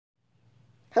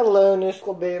Hello, New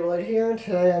School Beyblade here, and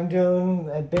today I'm doing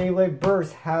a Beyblade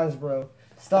Burst Hasbro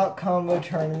stock combo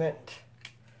tournament.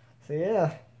 So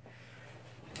yeah.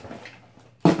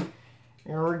 And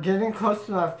we're getting close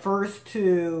to my first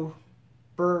two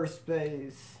burst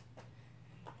bays.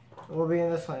 We'll be in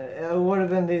this one. It would have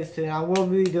been these two. I will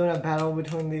be doing a battle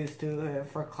between these two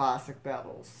for classic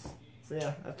battles. So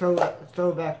yeah, a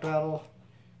throwback battle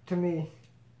to me.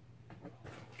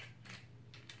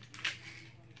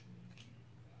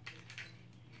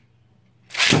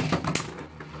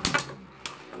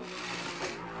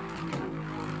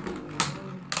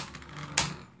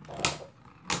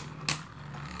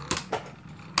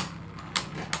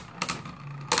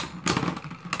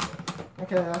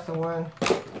 Okay, that's a win.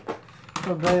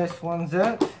 So this one's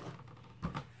it.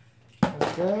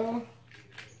 Let's go.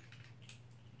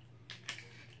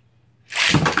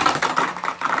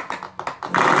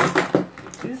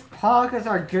 These pockets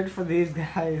are good for these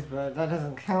guys, but that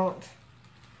doesn't count.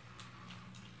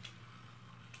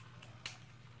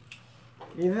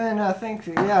 Even I think,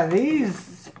 yeah,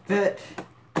 these fit.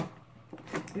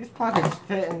 These pockets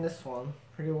fit in this one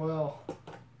pretty well.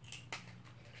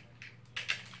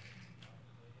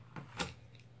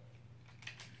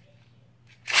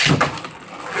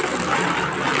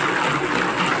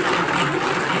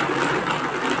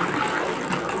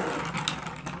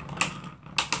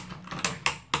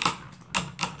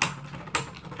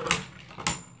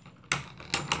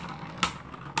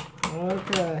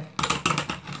 Okay.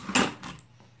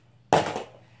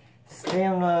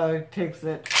 Stamina takes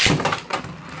it.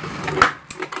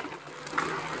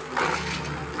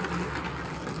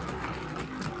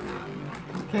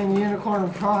 Can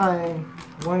Unicorn Prime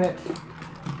win it?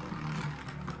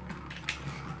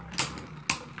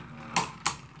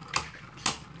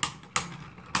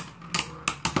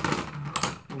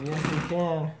 Yes, he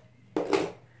can.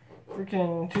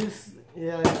 Freaking two.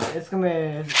 Yeah, it's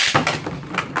gonna be.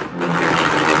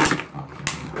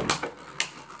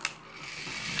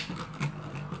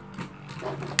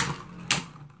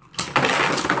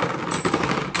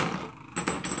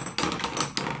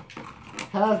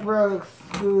 Hasbro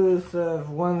exclusive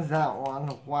wins that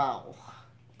one. Wow.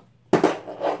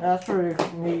 That's pretty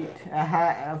neat.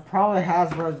 Probably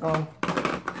Hasbro's going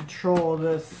to control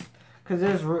this because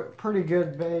there's pretty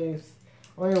good bays.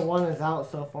 Only one is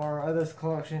out so far of this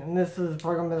collection, and this is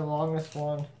probably going to be the longest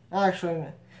one. Actually,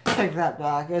 take that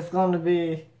back. It's going to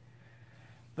be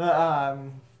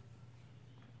the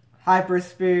Hyper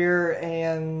Spear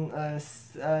and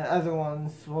other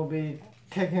ones will be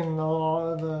taking a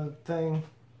lot of the thing.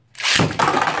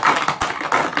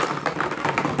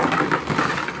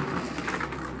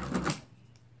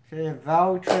 Okay,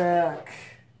 Valtrek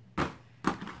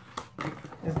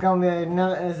is gonna be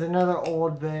another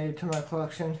old bay to my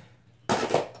collection.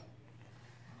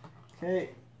 Okay.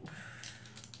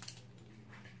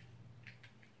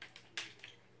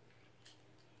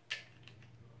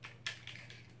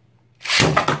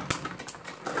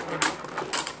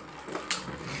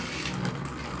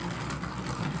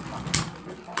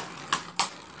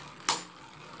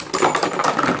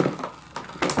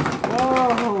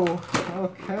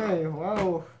 Okay,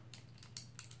 whoa.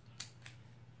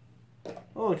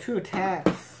 Oh, 2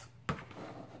 attacks.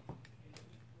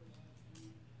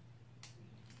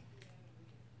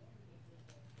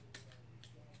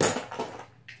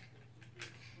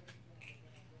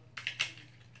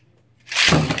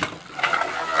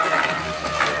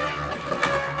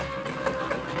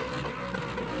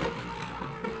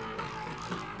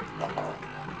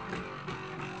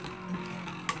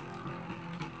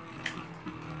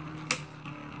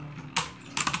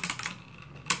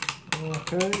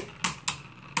 Okay.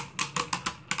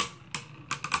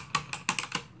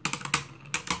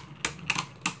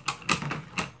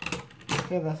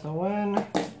 Okay, that's a win.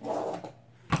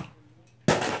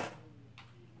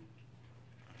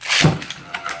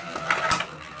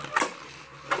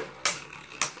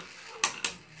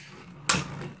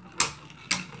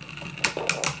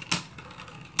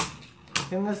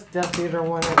 Can this Death Eater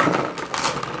win it?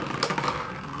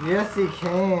 Yes, he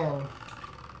can.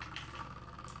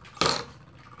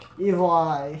 Evil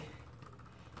Eye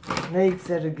makes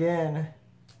it again.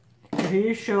 If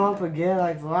he show up again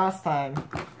like the last time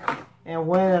and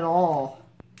win it all.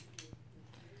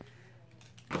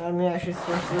 Let me actually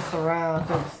switch this around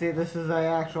so you can see this is the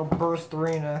actual Burst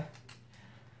Arena.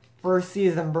 First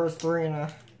season Burst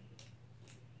Arena.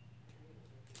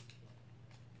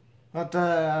 Not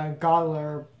the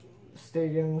Godler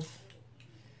stadiums.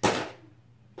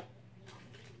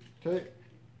 Okay.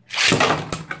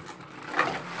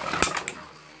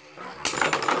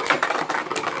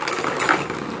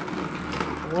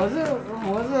 Was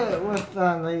it with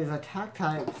with these attack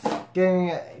types,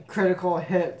 getting critical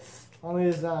hits on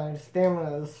these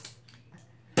staminas.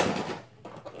 I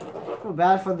feel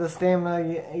bad for the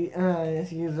stamina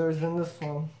users in this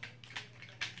one.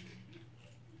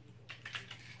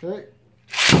 Okay.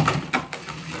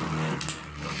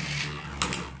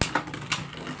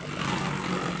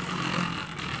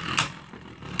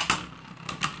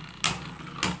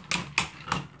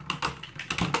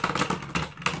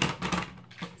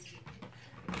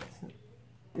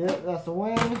 Yep, that's a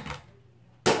win.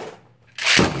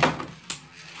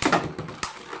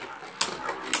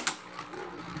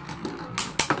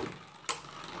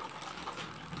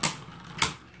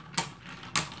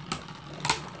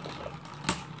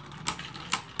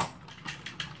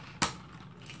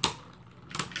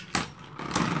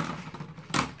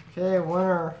 Okay,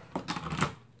 winner.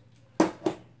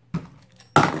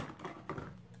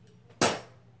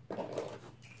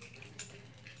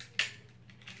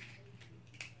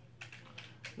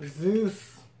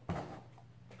 Zeus.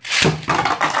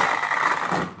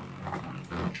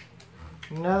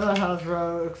 Another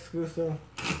Hasbro exclusive.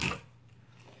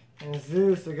 And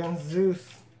Zeus against Zeus.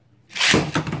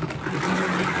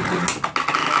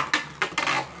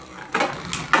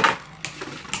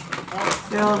 That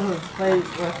steals his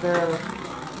fate with their...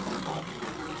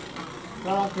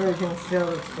 Valkyrie can steal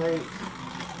his fate.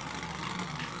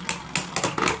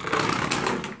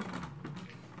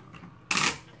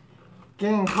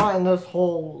 Getting caught in those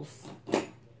holes.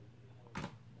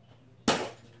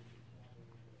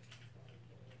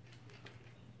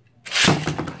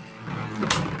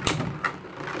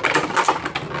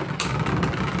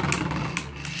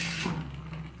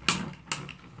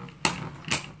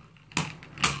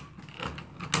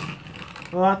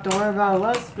 We'll have to worry about a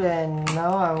left spin.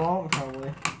 No, I won't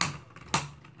probably.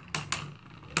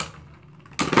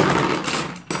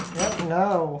 Yep,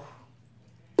 no.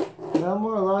 No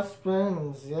more left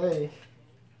spins, yay.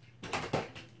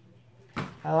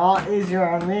 A lot easier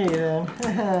on me then.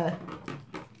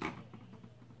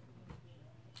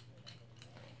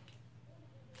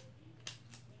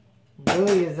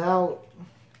 Billy is out.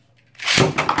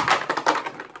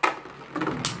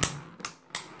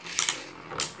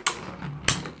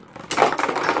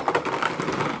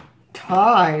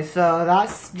 Tie, so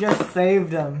that's just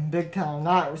saved him big time.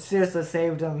 Not seriously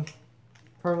saved him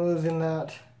from losing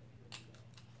that.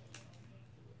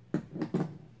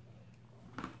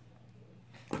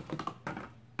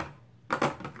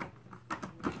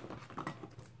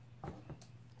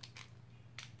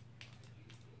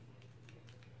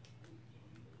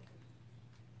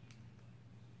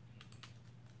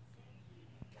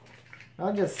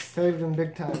 I just saved him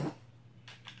big time.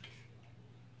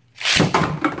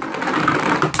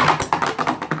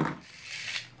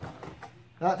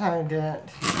 That time didn't.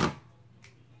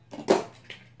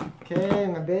 Okay,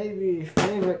 my baby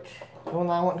favorite, the one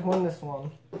I want to win this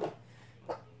one,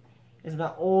 is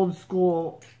the old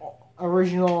school,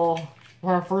 original,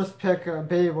 when I first pick a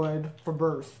Beyblade for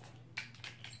Burst.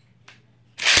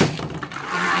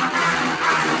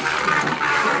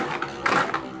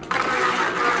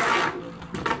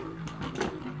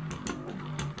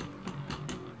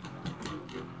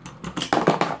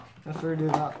 Let's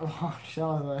redo that launch. That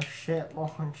was a shit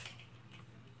launch.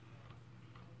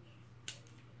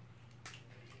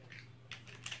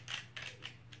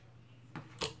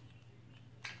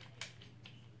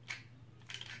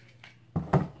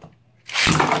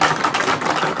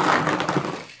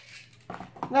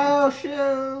 No,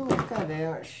 shoe! God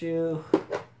damn it, shoe.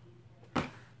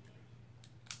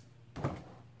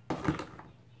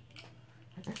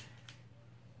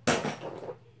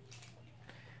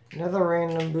 Another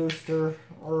random booster,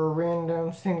 or a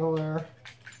random single air.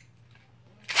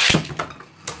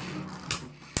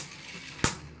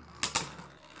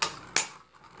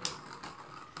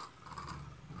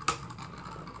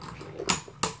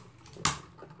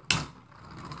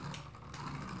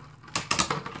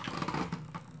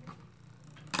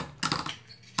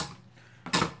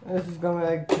 This is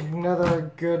going to be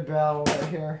another good battle right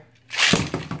here.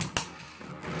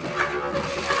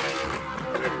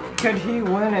 Could he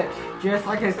win it just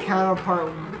like his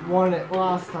counterpart won it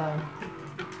last time?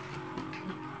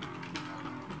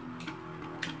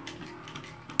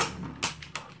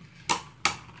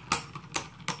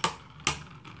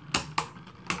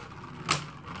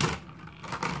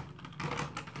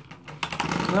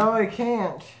 No, he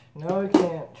can't. No, he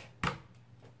can't.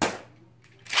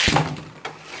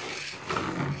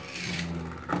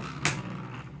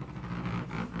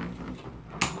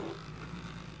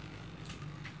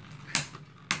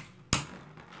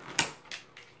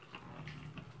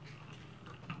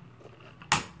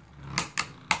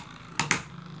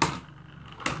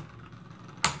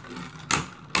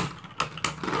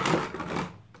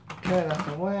 Okay, that's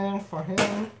a win for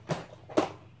him.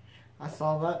 I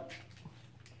saw that.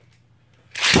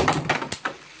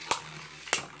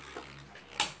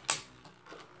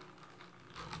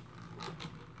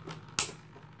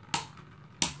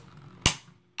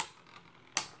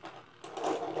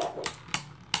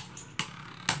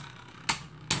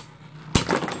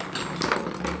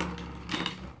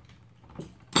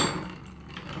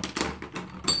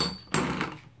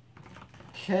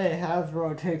 Okay,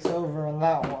 Hasbro takes over on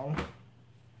that one.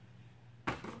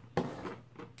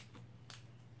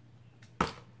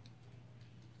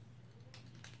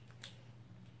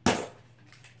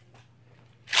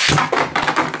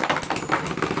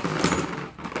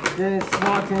 Then it's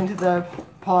knocked into the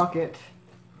pocket.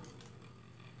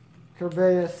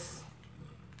 Kerbeus.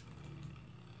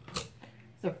 It's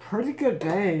a pretty good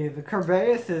day. The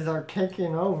Kerbeuses are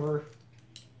taking over.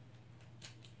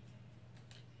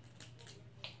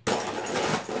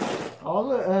 All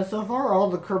the so far, all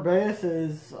the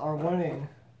Kerbeuses are winning.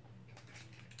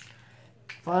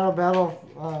 Final battle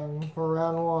for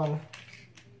round one.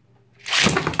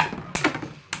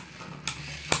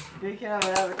 Speaking of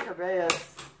another Kerbeus.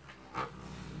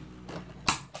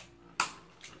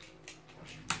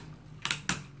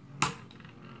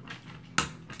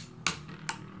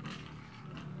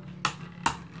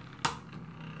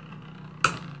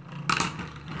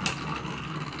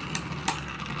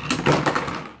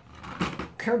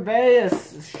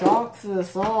 Kerbeus shocks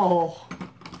us all.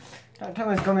 Don't tell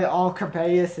me it's gonna be all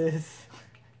Kerbeuses.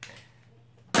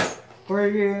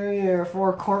 3 or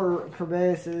 4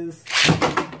 Kerbeuses.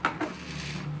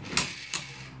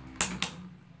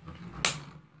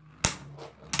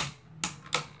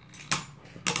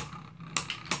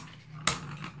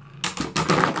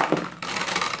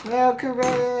 No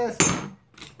Kerbeus!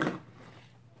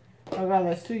 Oh god,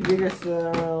 there's 2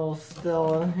 Gigas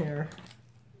still in here.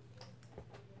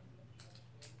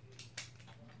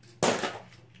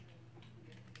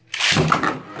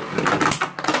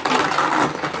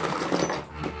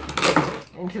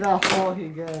 Into that hole he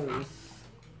goes.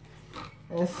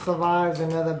 And survives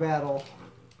another battle.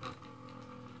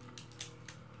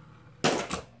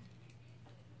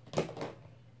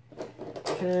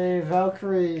 Okay,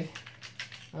 Valkyrie.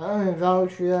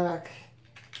 Valkyriac.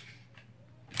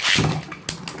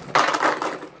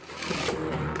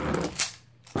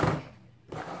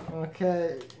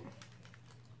 Okay.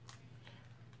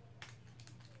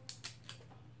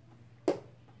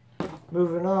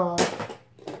 Moving on.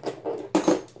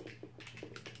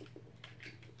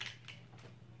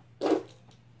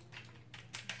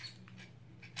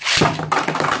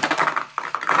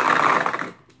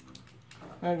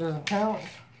 That doesn't count.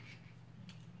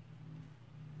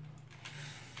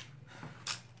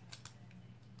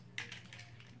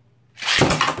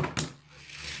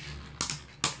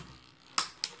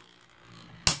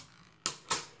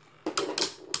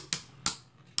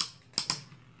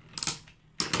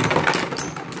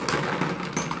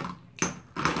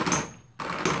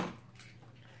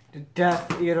 The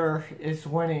Death Eater is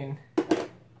winning.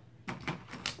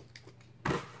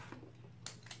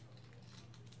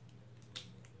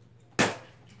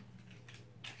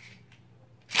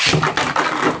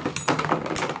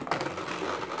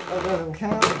 That doesn't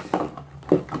count.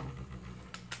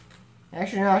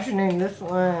 Actually, no, I should name this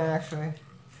one, actually.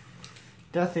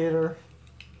 Death Eater.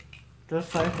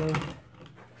 Just cycling.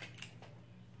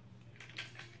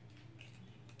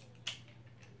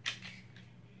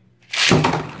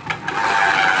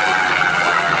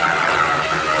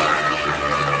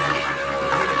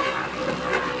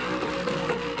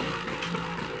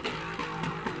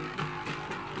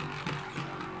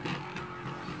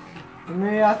 For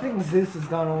me, I think Zeus is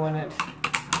gonna win it.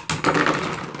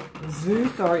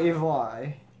 Zeus or Evil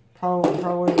Eye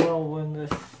probably will win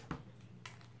this.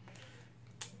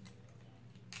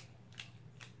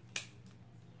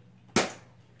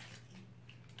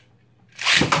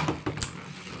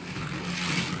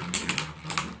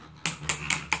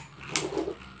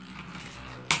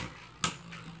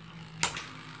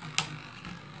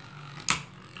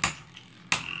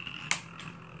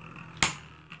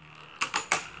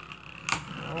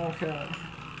 Okay.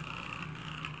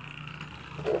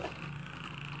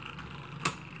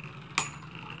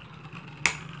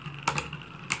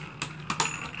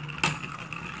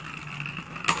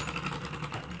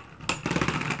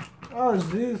 Oh,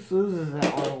 Zeus loses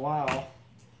that one. Wow.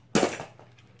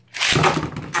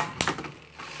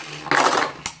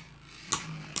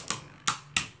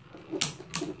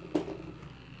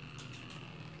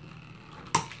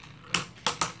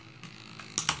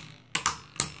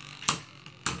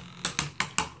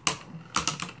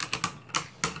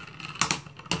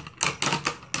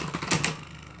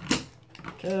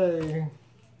 Okay.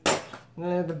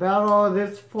 And the battle of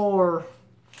this 4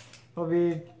 will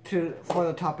be for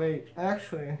the top 8.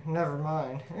 Actually, never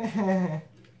mind.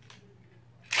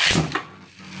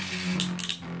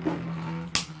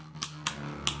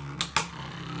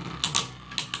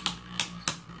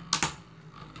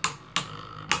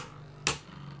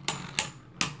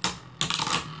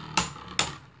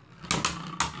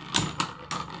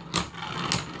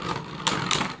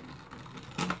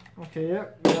 Okay,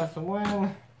 yep, that's a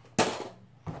win.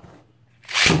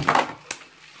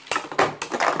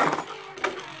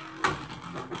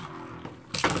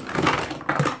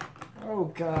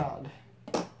 Oh God.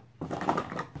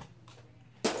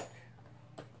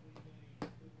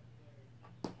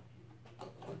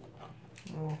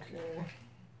 Okay.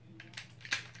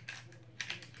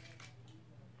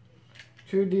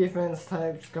 2 defense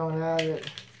types going at it.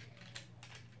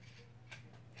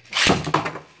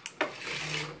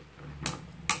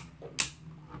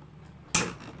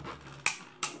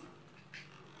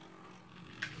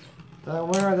 The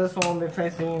winner of this one will be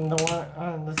facing the one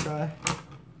on this guy.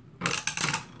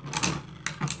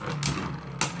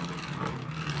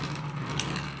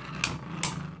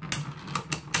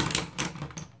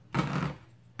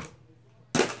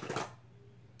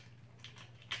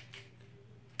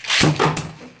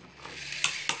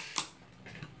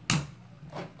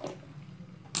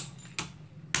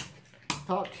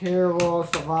 Top tier will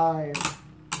survive.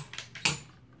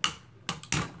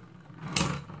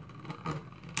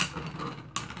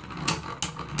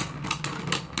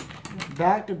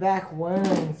 Back-to-back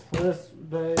wins for this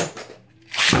day.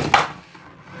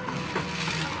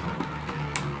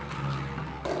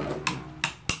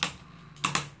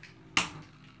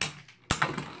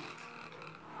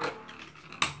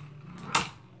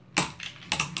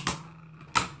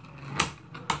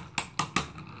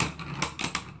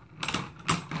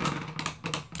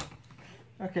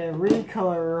 Okay,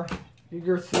 recolor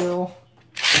your seal.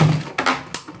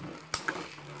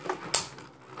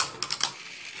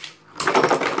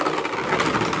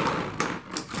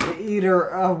 Eater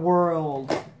of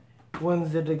World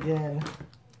wins it again.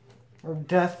 Or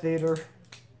Death Eater.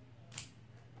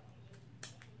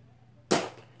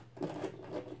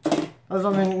 Those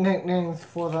are my nicknames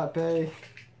for that bay.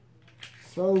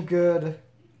 So good.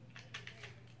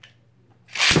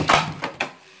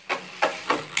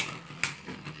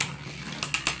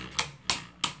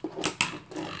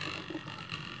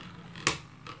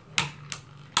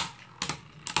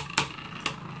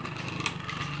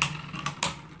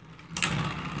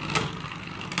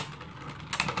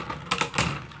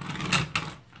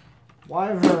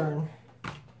 Wyvern.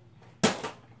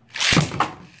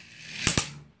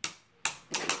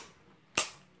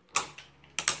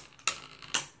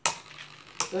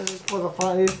 This is for the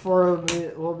final. These 4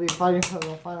 will be fighting for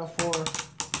the final 4.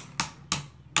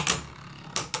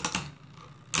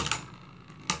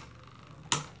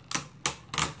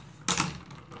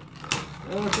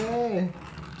 Okay.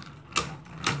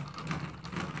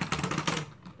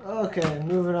 Okay,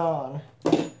 moving on.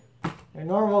 A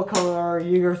normal color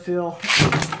Jaeger seal.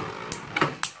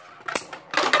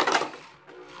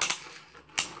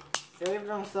 Saved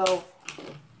himself.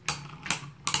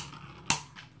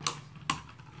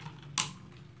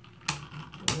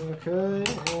 Okay,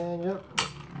 and yep.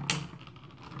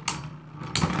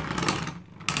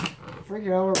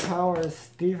 Freaking overpowered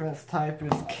defense type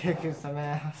is kicking some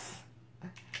ass.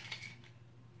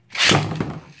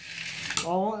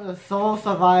 The sole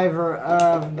survivor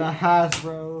of the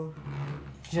Hasbro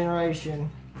generation,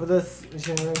 for this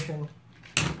generation.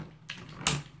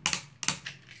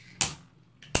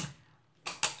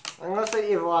 Unless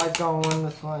the Evil Eye's gonna win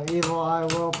this one. Evil Eye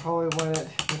will probably win it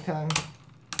this time.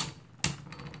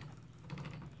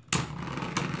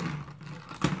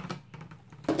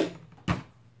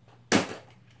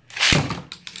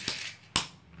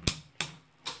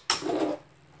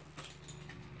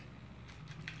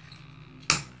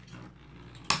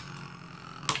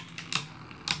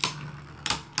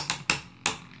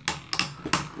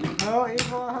 No,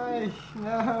 Evil Eye!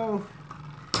 No!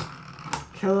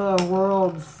 Killer of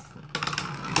Worlds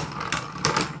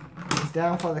is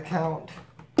down for the count.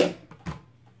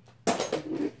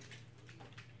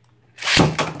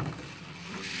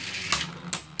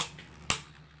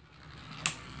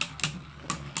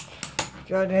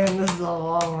 Goddamn, this is a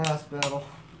long ass battle.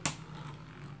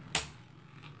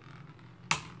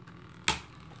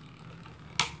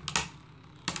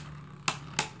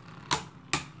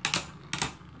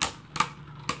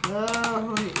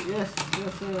 No, yes,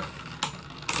 yes, yes.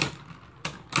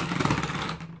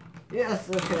 Yes,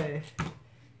 okay.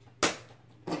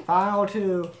 Final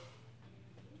 2.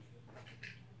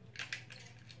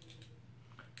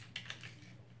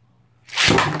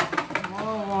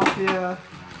 on, Walkia.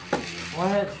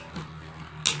 Win it.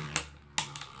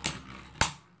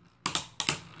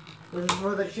 This is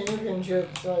for the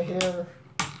championships right here.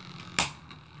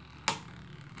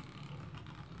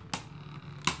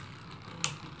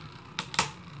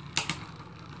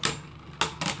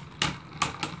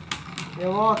 Yeah,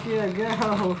 Walkia,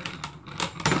 go!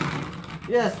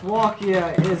 Yes,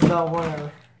 Walkia is the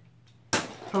winner.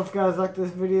 Hope you guys like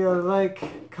this video.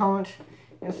 Like, comment,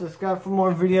 and subscribe for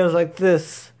more videos like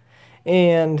this.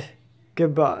 And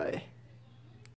goodbye.